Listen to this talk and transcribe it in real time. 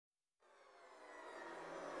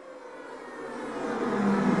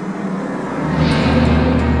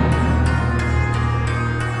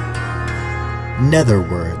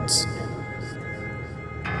Netherwords.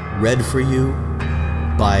 Read for you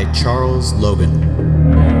by Charles Logan.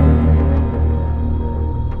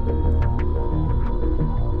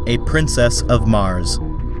 A Princess of Mars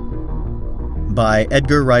by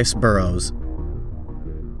Edgar Rice Burroughs.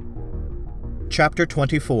 Chapter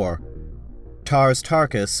 24. Tars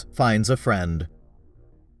Tarkas Finds a Friend.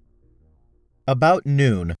 About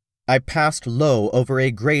noon, I passed low over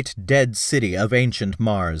a great dead city of ancient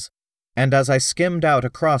Mars, and as I skimmed out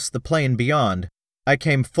across the plain beyond, I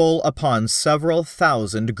came full upon several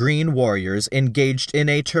thousand green warriors engaged in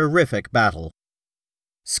a terrific battle.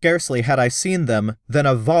 Scarcely had I seen them than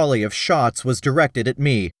a volley of shots was directed at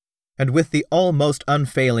me, and with the almost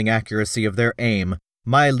unfailing accuracy of their aim,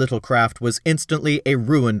 my little craft was instantly a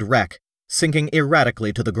ruined wreck, sinking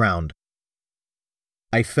erratically to the ground.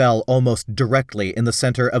 I fell almost directly in the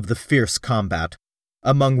center of the fierce combat,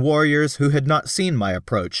 among warriors who had not seen my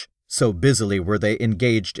approach, so busily were they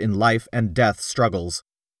engaged in life-and-death struggles.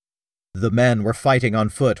 The men were fighting on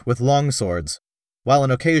foot with longswords, while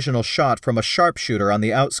an occasional shot from a sharpshooter on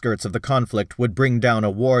the outskirts of the conflict would bring down a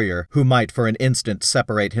warrior who might for an instant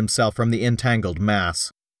separate himself from the entangled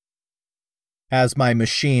mass. As my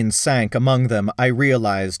machine sank among them, I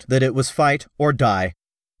realized that it was fight or die,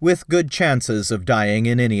 with good chances of dying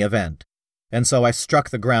in any event, and so I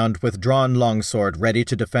struck the ground with drawn longsword ready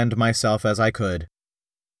to defend myself as I could.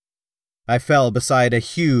 I fell beside a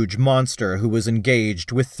huge monster who was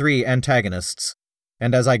engaged with 3 antagonists,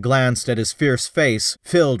 and as I glanced at his fierce face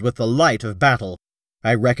filled with the light of battle,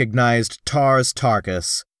 I recognized Tars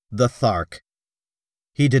Tarkas, the Thark.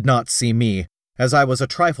 He did not see me, as I was a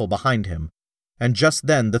trifle behind him, and just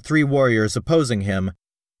then the 3 warriors opposing him,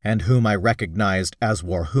 and whom I recognized as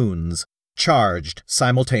Warhoons, charged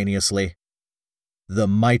simultaneously. The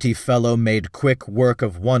mighty fellow made quick work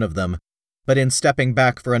of one of them, but in stepping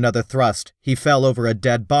back for another thrust, he fell over a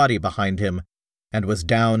dead body behind him, and was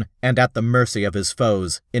down and at the mercy of his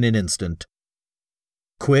foes in an instant.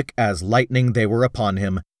 Quick as lightning they were upon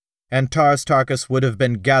him, and Tars Tarkas would have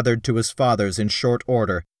been gathered to his fathers in short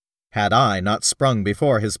order, had I not sprung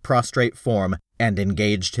before his prostrate form and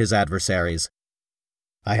engaged his adversaries.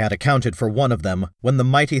 I had accounted for one of them when the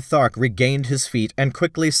mighty Thark regained his feet and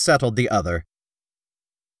quickly settled the other.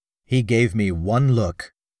 He gave me one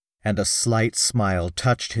look, and a slight smile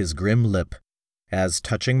touched his grim lip, as,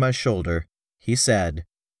 touching my shoulder, he said,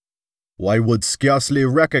 "I would scarcely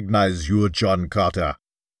recognize you, John Carter,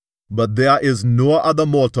 but there is no other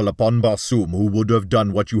mortal upon Barsoom who would have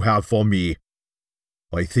done what you have for me.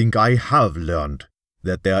 I think I have learned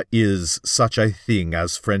that there is such a thing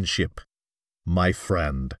as friendship, my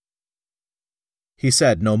friend." He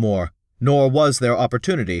said no more, nor was there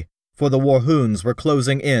opportunity, for the Warhoons were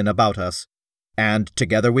closing in about us, and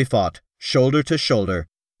together we fought, shoulder to shoulder,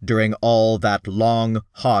 during all that long,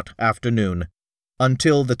 hot afternoon,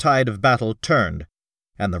 until the tide of battle turned,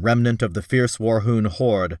 and the remnant of the fierce Warhoon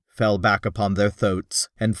horde fell back upon their thoats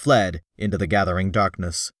and fled into the gathering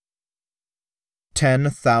darkness.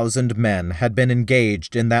 10,000 men had been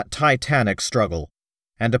engaged in that titanic struggle,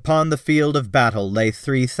 and upon the field of battle lay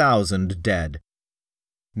 3,000 dead.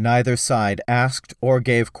 Neither side asked or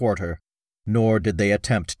gave quarter, nor did they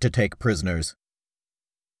attempt to take prisoners.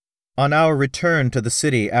 On our return to the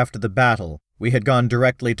city after the battle, we had gone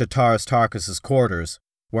directly to Tars Tarkas' quarters,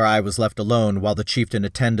 where I was left alone while the chieftain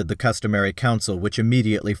attended the customary council which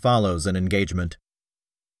immediately follows an engagement.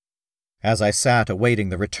 As I sat awaiting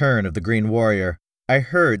the return of the Green Warrior, I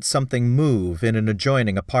heard something move in an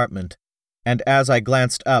adjoining apartment, and as I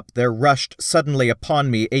glanced up there rushed suddenly upon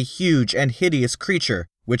me a huge and hideous creature,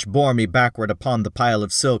 which bore me backward upon the pile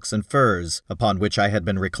of silks and furs upon which I had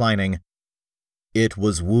been reclining. It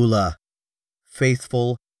was Woola,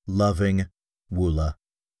 faithful, loving Woola.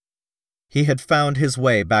 He had found his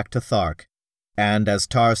way back to Thark, and, as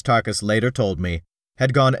Tars Tarkas later told me,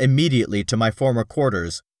 had gone immediately to my former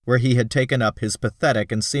quarters, where he had taken up his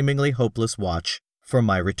pathetic and seemingly hopeless watch for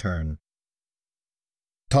my return.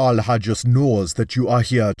 "Tal Hajus knows that you are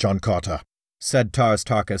here, John Carter," said Tars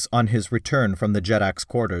Tarkas on his return from the Jedak's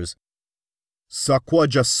quarters.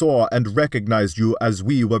 "Sarkwaja saw and recognized you as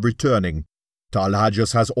we were returning. Tal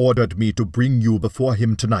Hajus has ordered me to bring you before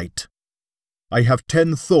him tonight. I have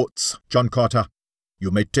 10 thoughts, John Carter. You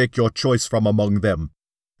may take your choice from among them,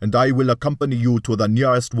 and I will accompany you to the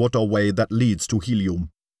nearest waterway that leads to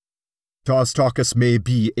Helium. Tars Tarkas may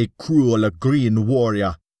be a cruel green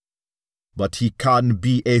warrior, but he can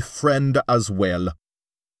be a friend as well.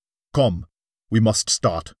 Come, we must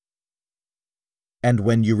start." "And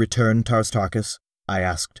when you return, Tars Tarkas?" I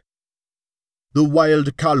asked. "The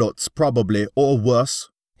wild calots, probably, or worse,"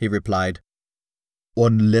 he replied.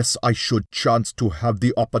 unless I should chance to have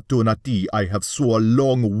the opportunity I have so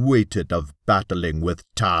long waited of battling with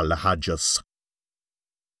Tal Hajus.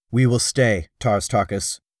 We will stay, Tars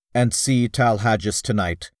Tarkas, and see Tal Hajus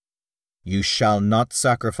tonight. You shall not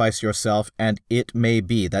sacrifice yourself, and it may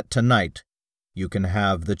be that tonight you can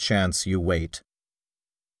have the chance you wait.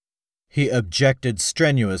 He objected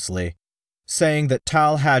strenuously, saying that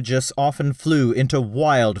Tal Hajus often flew into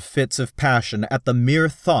wild fits of passion at the mere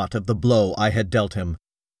thought of the blow I had dealt him,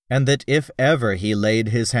 and that if ever he laid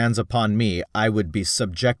his hands upon me, I would be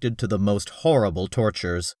subjected to the most horrible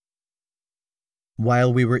tortures.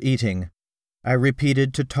 While we were eating, I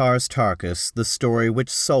repeated to Tars Tarkas the story which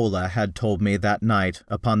Sola had told me that night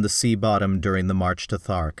upon the sea bottom during the march to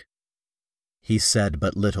Thark. He said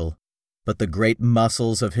but little, but the great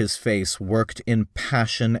muscles of his face worked in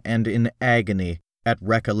passion and in agony at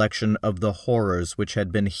recollection of the horrors which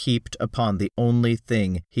had been heaped upon the only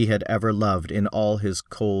thing he had ever loved in all his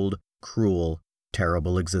cold, cruel,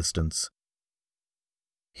 terrible existence.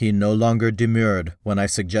 He no longer demurred when I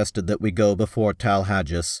suggested that we go before Tal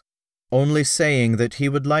Hajus, only saying that he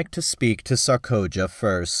would like to speak to Sarkoja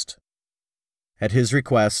first. At his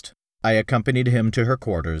request, I accompanied him to her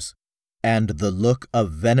quarters, and the look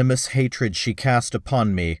of venomous hatred she cast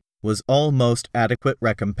upon me was almost adequate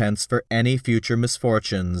recompense for any future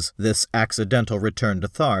misfortunes this accidental return to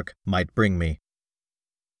Thark might bring me.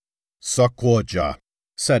 Sarkoja,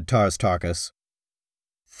 said Tars Tarkas,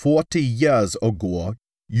 40 years ago,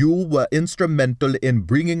 you were instrumental in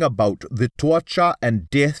bringing about the torture and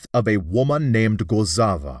death of a woman named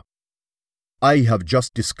Gozava. I have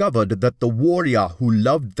just discovered that the warrior who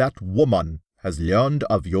loved that woman has learned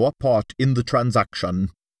of your part in the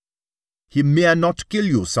transaction. He may not kill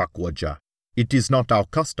you, Sarkoja. It is not our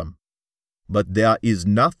custom. But there is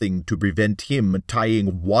nothing to prevent him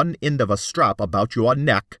tying one end of a strap about your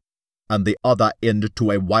neck and the other end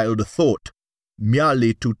to a wild thought,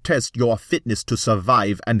 merely to test your fitness to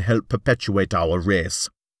survive and help perpetuate our race.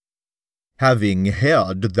 Having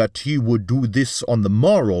heard that he would do this on the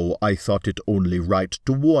morrow, I thought it only right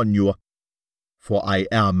to warn you, for I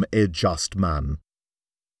am a just man.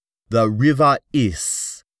 The river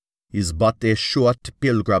is but a short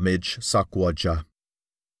pilgrimage, Sarkoja.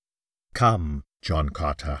 Come, John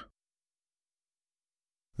Carter.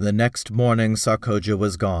 The next morning Sarkoja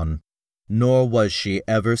was gone, nor was she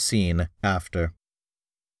ever seen after.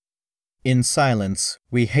 In silence,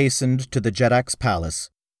 we hastened to the Jedak's palace,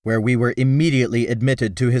 where we were immediately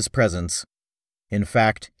admitted to his presence. In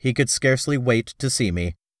fact, he could scarcely wait to see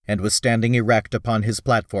me, and was standing erect upon his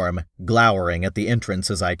platform, glowering at the entrance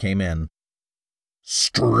as I came in.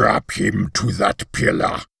 "Strap him to that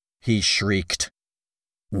pillar," he shrieked.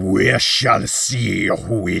 "We shall see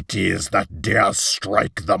who it is that dares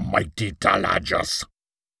strike the mighty Tal Hajus.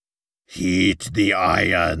 Heat the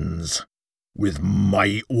irons. With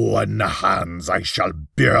my own hands I shall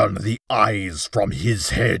burn the eyes from his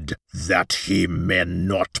head, that he may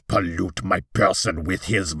not pollute my person with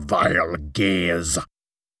his vile gaze."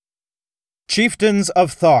 "Chieftains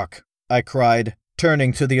of Thark," I cried,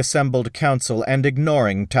 turning to the assembled council and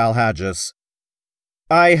ignoring Tal Hajus,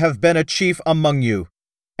 "I have been a chief among you,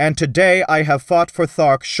 and today I have fought for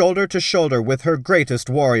Thark shoulder to shoulder with her greatest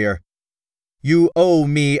warrior. You owe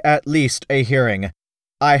me at least a hearing.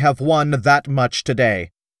 I have won that much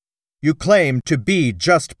today. You claim to be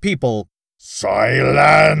just people."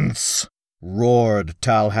 "Silence!" roared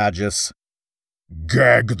Tal Hajus.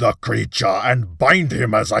 "Gag the creature and bind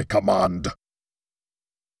him as I command."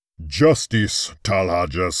 "Justice, Tal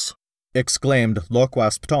Hajus," exclaimed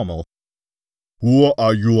Lorquas Ptomal. "Who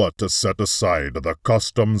are you to set aside the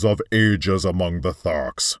customs of ages among the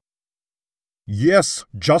Tharks?" "Yes,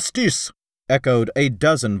 justice," echoed a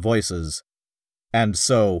dozen voices. And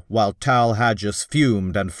so, while Tal Hajus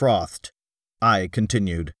fumed and frothed, I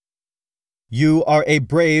continued. "You are a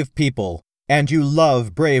brave people, and you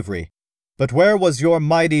love bravery. But where was your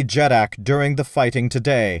mighty Jedak during the fighting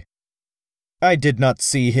today? I did not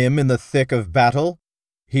see him in the thick of battle.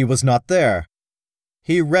 He was not there.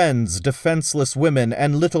 He rends defenseless women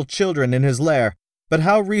and little children in his lair, but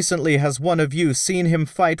how recently has one of you seen him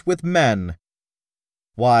fight with men?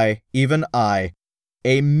 Why, even I,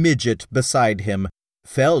 a midget beside him,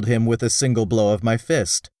 felled him with a single blow of my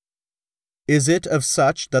fist. Is it of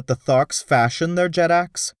such that the Tharks fashion their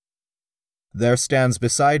Jedaks? There stands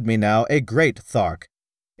beside me now a great Thark,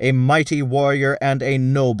 a mighty warrior and a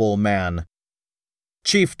noble man.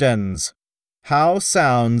 Chieftains, how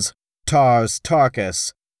sounds Tars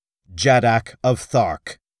Tarkas, Jedak of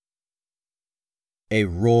Thark?" A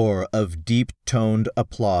roar of deep-toned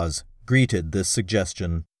applause greeted this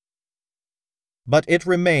suggestion. But it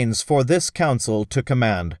remains for this council to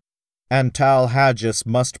command, and Tal Hagis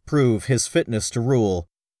must prove his fitness to rule.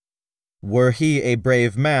 Were he a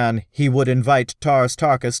brave man, he would invite Tars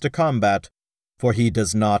Tarkas to combat, for he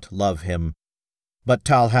does not love him. But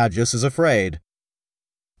Tal Hagis is afraid.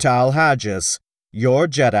 Tal Hagis, your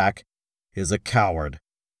Jeddak, is a coward.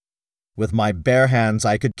 With my bare hands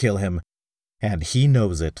I could kill him, and he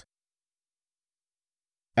knows it.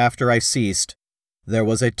 After I ceased, there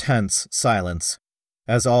was a tense silence,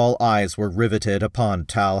 as all eyes were riveted upon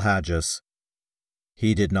Tal Hagis.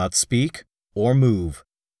 He did not speak or move,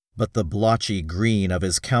 but the blotchy green of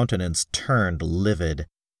his countenance turned livid,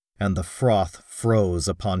 and the froth froze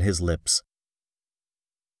upon his lips.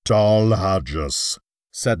 Tal Hagis,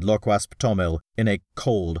 said Lorquasp Tomil in a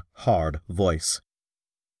cold, hard voice.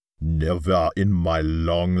 Never in my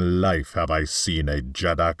long life have I seen a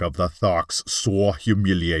Jeddak of the Tharks so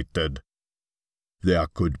humiliated. There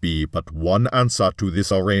could be but one answer to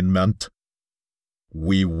this arraignment.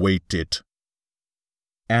 We wait it.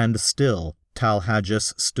 And still Tal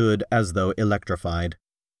Hagis stood as though electrified.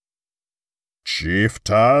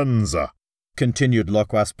 Chieftains, continued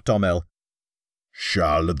Lorquasp Tomil,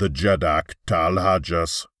 shall the Jeddak Tal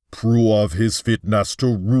Hagis prove his fitness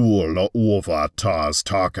to rule over Tars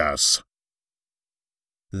Tarkas?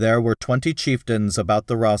 There were 20 chieftains about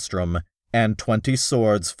the rostrum, and 20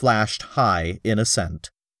 swords flashed high in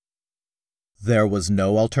assent. There was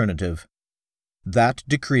no alternative. That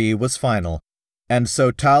decree was final, and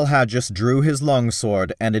so Tal Hagis drew his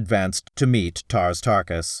longsword and advanced to meet Tars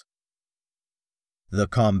Tarkas. The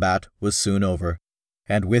combat was soon over,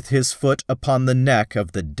 and with his foot upon the neck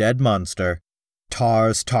of the dead monster,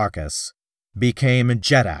 Tars Tarkas became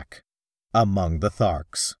Jeddak among the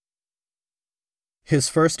Tharks. His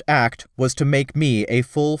first act was to make me a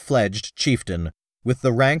full-fledged chieftain, with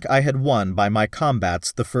the rank I had won by my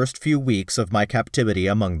combats the first few weeks of my captivity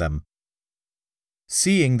among them.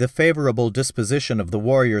 Seeing the favorable disposition of the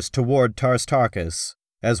warriors toward Tars Tarkas,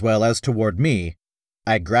 as well as toward me,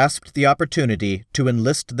 I grasped the opportunity to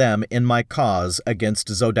enlist them in my cause against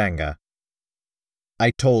Zodanga.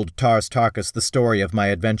 I told Tars Tarkas the story of my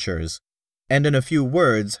adventures, and in a few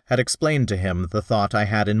words had explained to him the thought I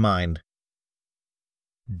had in mind.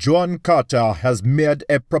 John Carter has made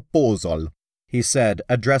a proposal, he said,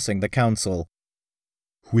 addressing the council,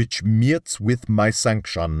 which meets with my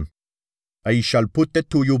sanction. I shall put it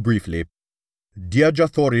to you briefly. Deirdre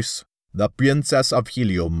Thoris, the Princess of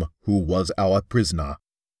Helium, who was our prisoner,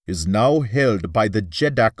 is now held by the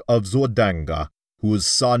Jeddak of Zodanga, whose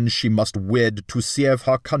son she must wed to save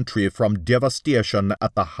her country from devastation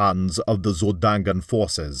at the hands of the Zodangan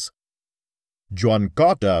forces. John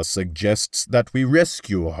Carter suggests that we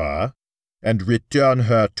rescue her and return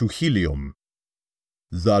her to Helium.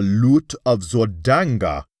 The loot of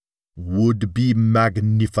Zodanga would be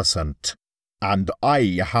magnificent, and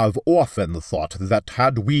I have often thought that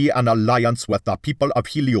had we an alliance with the people of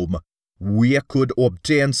Helium, we could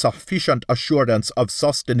obtain sufficient assurance of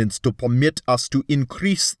sustenance to permit us to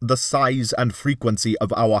increase the size and frequency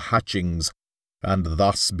of our hatchings, and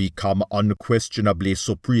thus become unquestionably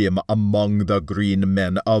supreme among the green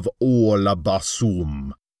men of all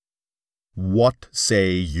Barsoom. What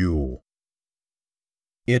say you?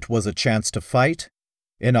 It was a chance to fight,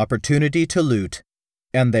 an opportunity to loot,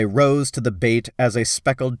 and they rose to the bait as a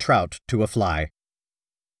speckled trout to a fly.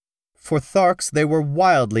 For Tharks they were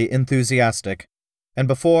wildly enthusiastic, and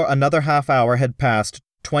before another half-hour had passed,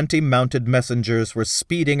 20 mounted messengers were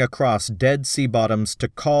speeding across dead sea bottoms to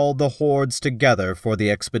call the hordes together for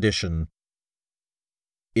the expedition.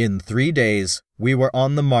 In 3 days we were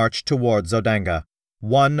on the march toward Zodanga,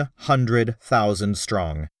 100,000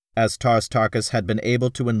 strong, as Tars Tarkas had been able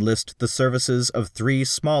to enlist the services of 3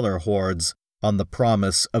 smaller hordes on the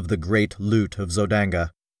promise of the great loot of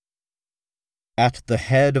Zodanga. At the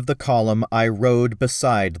head of the column I rode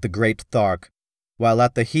beside the great Thark, while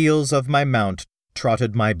at the heels of my mount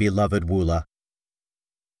trotted my beloved Woola.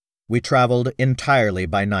 We traveled entirely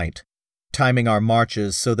by night, timing our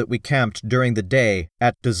marches so that we camped during the day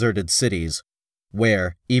at deserted cities,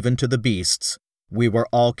 where, even to the beasts, we were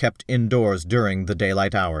all kept indoors during the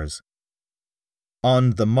daylight hours.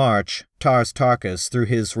 On the march, Tars Tarkas, through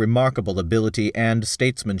his remarkable ability and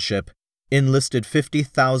statesmanship, enlisted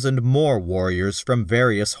 50,000 more warriors from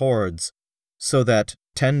various hordes, so that,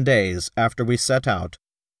 10 days after we set out,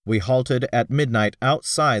 we halted at midnight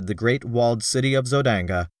outside the great walled city of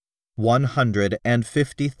Zodanga,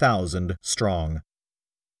 150,000 strong.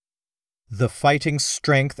 The fighting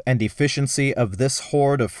strength and efficiency of this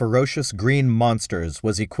horde of ferocious green monsters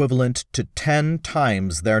was equivalent to 10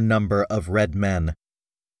 times their number of red men.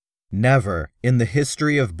 Never in the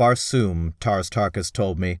history of Barsoom, Tars Tarkas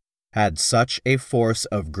told me, had such a force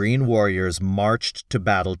of green warriors marched to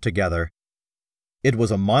battle together. It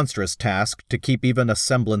was a monstrous task to keep even a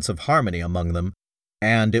semblance of harmony among them,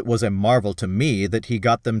 and it was a marvel to me that he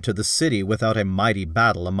got them to the city without a mighty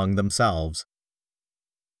battle among themselves.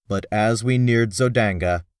 But as we neared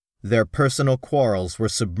Zodanga, their personal quarrels were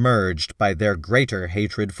submerged by their greater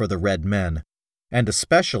hatred for the Red Men, and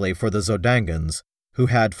especially for the Zodangans, who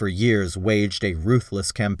had for years waged a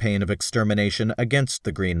ruthless campaign of extermination against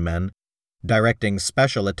the Green Men, directing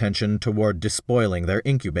special attention toward despoiling their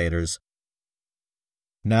incubators.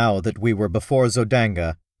 Now that we were before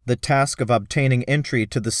Zodanga, the task of obtaining entry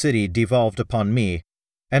to the city devolved upon me,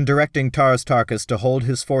 and directing Tars Tarkas to hold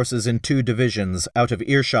his forces in 2 divisions out of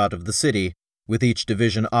earshot of the city, with each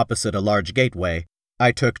division opposite a large gateway,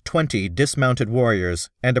 I took 20 dismounted warriors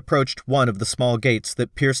and approached one of the small gates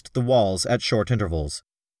that pierced the walls at short intervals.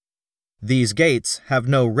 These gates have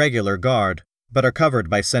no regular guard, but are covered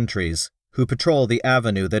by sentries, who patrol the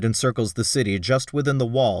avenue that encircles the city just within the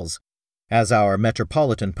walls, as our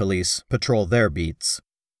metropolitan police patrol their beats.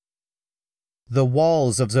 The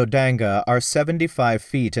walls of Zodanga are 75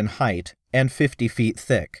 feet in height and 50 feet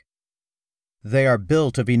thick. They are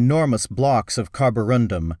built of enormous blocks of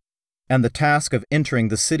carborundum, and the task of entering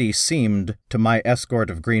the city seemed, to my escort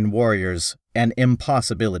of green warriors, an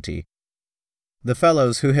impossibility. The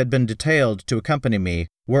fellows who had been detailed to accompany me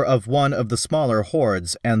were of one of the smaller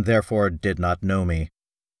hordes and therefore did not know me.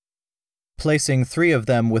 Placing 3 of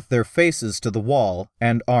them with their faces to the wall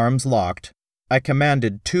and arms locked, I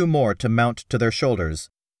commanded 2 more to mount to their shoulders,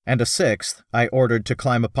 and a 6th I ordered to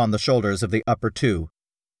climb upon the shoulders of the upper 2.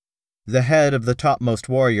 The head of the topmost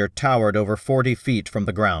warrior towered over 40 feet from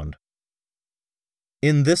the ground.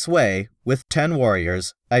 In this way, with 10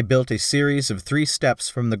 warriors, I built a series of 3 steps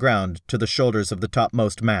from the ground to the shoulders of the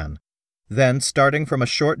topmost man. Then, starting from a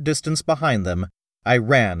short distance behind them, I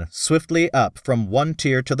ran swiftly up from one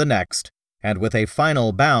tier to the next, and with a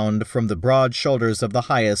final bound from the broad shoulders of the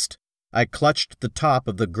highest, I clutched the top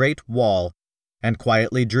of the great wall and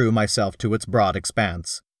quietly drew myself to its broad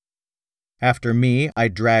expanse. After me, I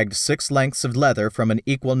dragged 6 lengths of leather from an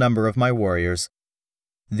equal number of my warriors.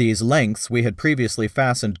 These lengths we had previously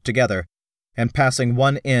fastened together, and passing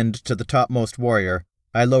one end to the topmost warrior,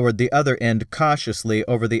 I lowered the other end cautiously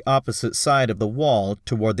over the opposite side of the wall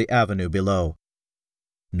toward the avenue below.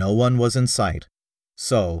 No one was in sight,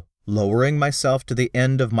 so, lowering myself to the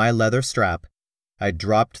end of my leather strap, I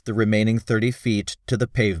dropped the remaining 30 feet to the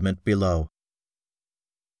pavement below.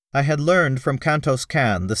 I had learned from Kantos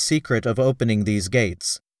Kan the secret of opening these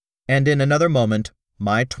gates, and in another moment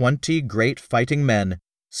my 20 great fighting men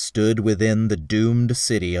stood within the doomed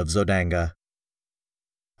city of Zodanga.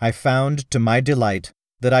 I found, to my delight,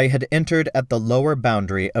 that I had entered at the lower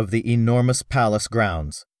boundary of the enormous palace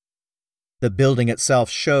grounds. The building itself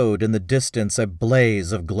showed in the distance a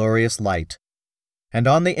blaze of glorious light, and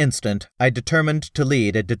on the instant I determined to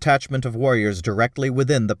lead a detachment of warriors directly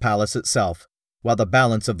within the palace itself, while the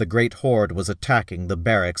balance of the great horde was attacking the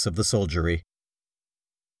barracks of the soldiery.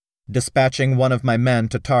 Dispatching one of my men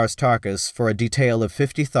to Tars Tarkas for a detail of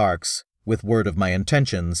 50 Tharks, with word of my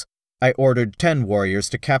intentions, I ordered 10 warriors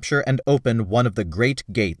to capture and open one of the great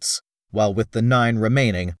gates, while with the 9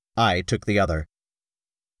 remaining, I took the other.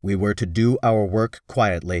 We were to do our work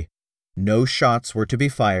quietly, no shots were to be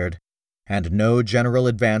fired, and no general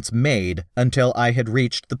advance made until I had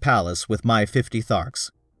reached the palace with my 50 Tharks.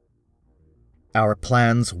 Our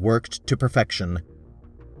plans worked to perfection.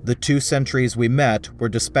 The 2 sentries we met were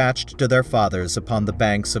dispatched to their fathers upon the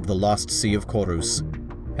banks of the lost Sea of Korus,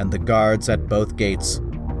 and the guards at both gates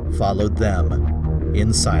followed them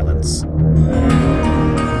in silence.